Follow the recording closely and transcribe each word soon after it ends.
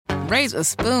Raise a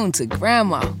spoon to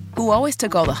Grandma, who always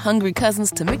took all the hungry cousins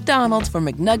to McDonald's for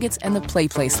McNuggets and the Play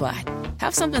Slide.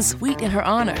 Have something sweet in her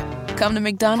honor. Come to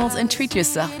McDonald's and treat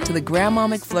yourself to the Grandma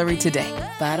McFlurry today.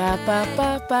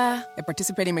 Ba-da-ba-ba-ba. At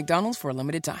participating McDonald's for a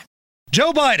limited time.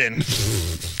 Joe Biden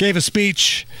gave a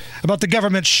speech about the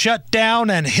government shutdown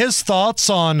and his thoughts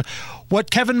on what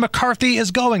Kevin McCarthy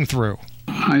is going through.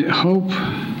 I hope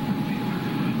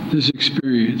this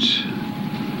experience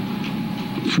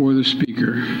for the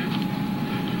Speaker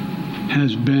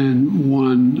has been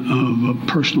one of a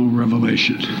personal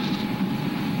revelation.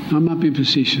 I'm not being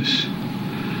facetious.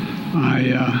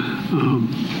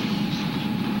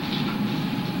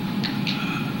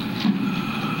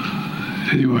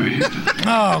 Anyway.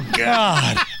 Oh,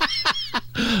 God.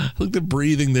 Look at the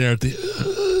breathing there at the...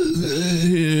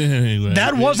 Anyway.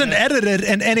 That wasn't edited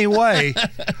in any way,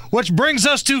 which brings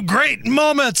us to great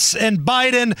moments in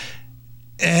Biden.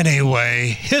 Anyway,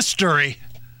 history.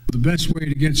 The best way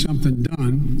to get something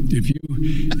done, if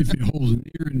it holds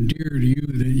near and dear to you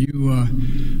that you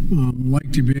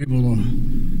like to be able to...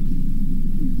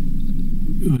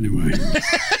 Anyway.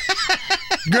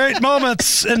 Great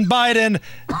moments in Biden.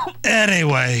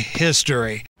 Anyway,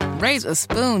 history. Raise a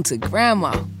spoon to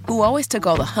Grandma, who always took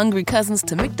all the hungry cousins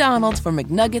to McDonald's for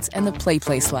McNuggets and the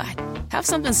Play Slide. Have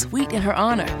something sweet in her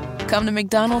honor. Come to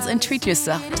McDonald's and treat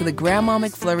yourself to the Grandma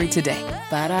McFlurry today.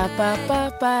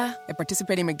 Ba-da-ba-ba-ba. At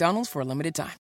participating McDonald's for a limited time.